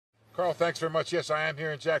Carl, thanks very much. Yes, I am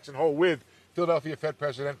here in Jackson Hole with Philadelphia Fed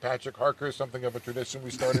President Patrick Harker, something of a tradition we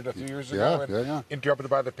started a few years ago and interrupted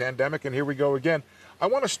by the pandemic, and here we go again. I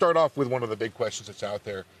want to start off with one of the big questions that's out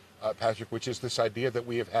there, Patrick, which is this idea that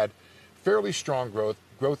we have had fairly strong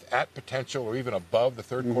growth at potential or even above. The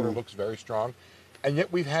third quarter looks very strong, and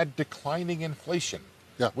yet we've had declining inflation,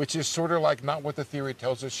 which is sort of like not what the theory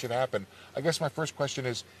tells us should happen. I guess my first question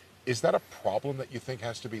is that a problem that you think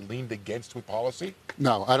has to be leaned against with policy?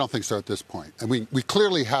 No, I don't think so at this point. And we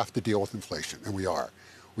clearly have to deal with inflation, and we are.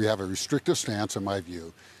 We have a restrictive stance, in my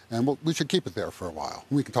view, and we should keep it there for a while.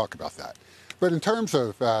 We can talk about that. But in terms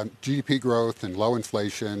of GDP growth and low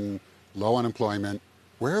inflation, low unemployment,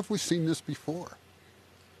 where have we seen this before?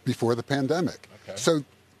 Before the pandemic. Okay. So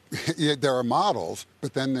there are models,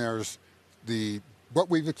 but then there's what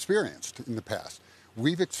we've experienced in the past.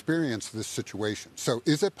 We've experienced this situation. So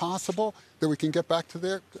is it possible that we can get back to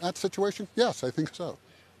that situation? Yes, I think so.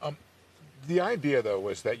 The idea, though,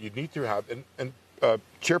 was that you need to have, and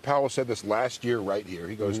Chair Powell said this last year right here.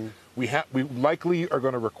 He goes, we likely are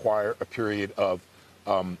going to require a period of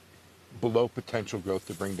below potential growth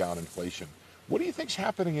to bring down inflation. What do you think's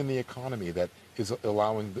happening in the economy that is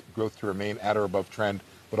allowing the growth to remain at or above trend,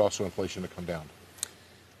 but also inflation to come down?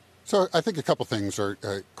 So I think a couple things are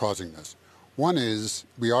causing this. One is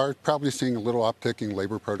we are probably seeing a little uptick in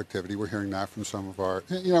labor productivity. We're hearing that from some of our,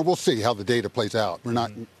 we'll see how the data plays out. We're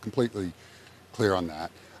not completely clear on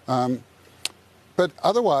that. But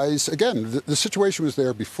otherwise, again, the situation was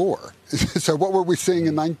there before. So what were we seeing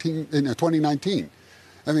in 2019?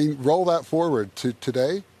 I mean, roll that forward to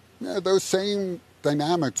today, those same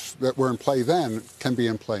dynamics that were in play then can be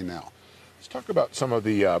in play now. Let's talk about some of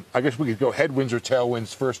the, I guess we could go headwinds or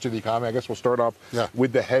tailwinds first to the economy. I guess we'll start off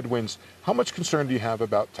with the headwinds. How much concern do you have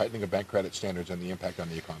about tightening of bank credit standards and the impact on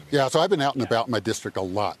the economy? Yeah, so I've been out and about in my district a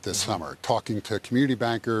lot this summer, talking to community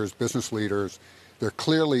bankers, business leaders. There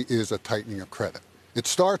clearly is a tightening of credit. It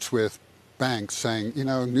starts with banks saying,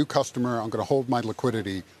 new customer, I'm going to hold my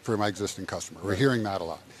liquidity for my existing customer. We're hearing that a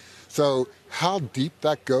lot. So how deep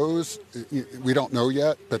that goes, we don't know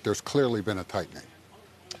yet, but there's clearly been a tightening.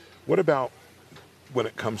 What about when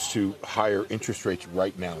it comes to higher interest rates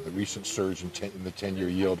right now, the recent surge in the 10-year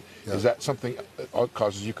yield? Is that something that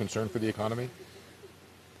causes you concern for the economy?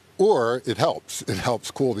 Or it helps. It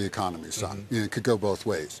helps cool the economy some. It could go both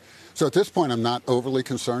ways. So at this point, I'm not overly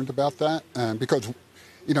concerned about that because,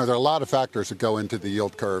 there are a lot of factors that go into the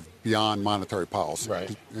yield curve beyond monetary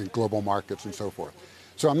policy, and global markets and so forth.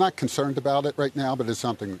 So I'm not concerned about it right now, but it's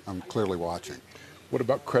something I'm clearly watching. What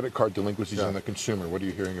about credit card delinquencies on the consumer? What are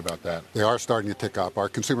you hearing about that? They are starting to tick up. Our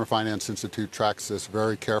Consumer Finance Institute tracks this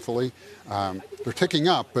very carefully. They're ticking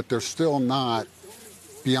up, but they're still not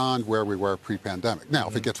beyond where we were pre-pandemic. Now,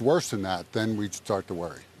 if it gets worse than that, then we'd start to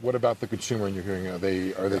worry. What about the consumer in your hearing? Are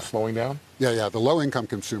they slowing down? Yeah. The low-income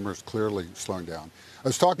consumer is clearly slowing down. I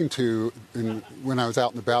was talking to, when I was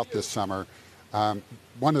out and about this summer,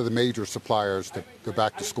 one of the major suppliers to the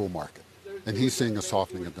back-to-school market, and he's seeing a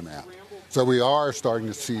softening of demand. So we are starting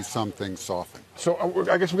to see some things soften. So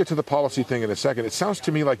I guess we'll get to the policy thing in a second. It sounds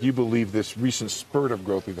to me like you believe this recent spurt of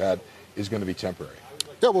growth we've had is going to be temporary.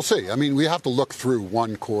 Yeah, we'll see. I mean, we have to look through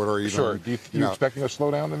one quarter. Even, sure. Do you expecting a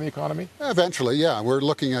slowdown in the economy? Eventually, yeah. We're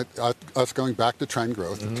looking at us going back to trend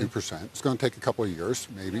growth at 2%. It's going to take a couple of years,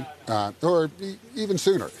 maybe, or even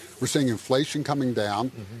sooner. We're seeing inflation coming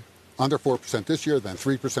down under 4% this year, then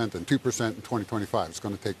 3%, then 2% in 2025. It's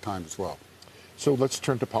going to take time as well. So let's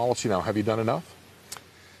turn to policy now. Have you done enough?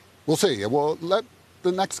 We'll see. We'll let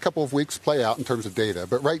the next couple of weeks play out in terms of data.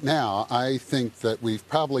 But right now, I think that we've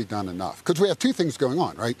probably done enough. Because we have two things going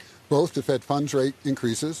on, right? Both the Fed funds rate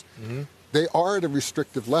increases. They are at a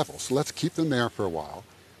restrictive level. So let's keep them there for a while.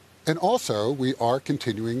 And also, we are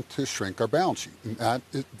continuing to shrink our balance sheet. And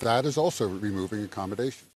that is also removing accommodation.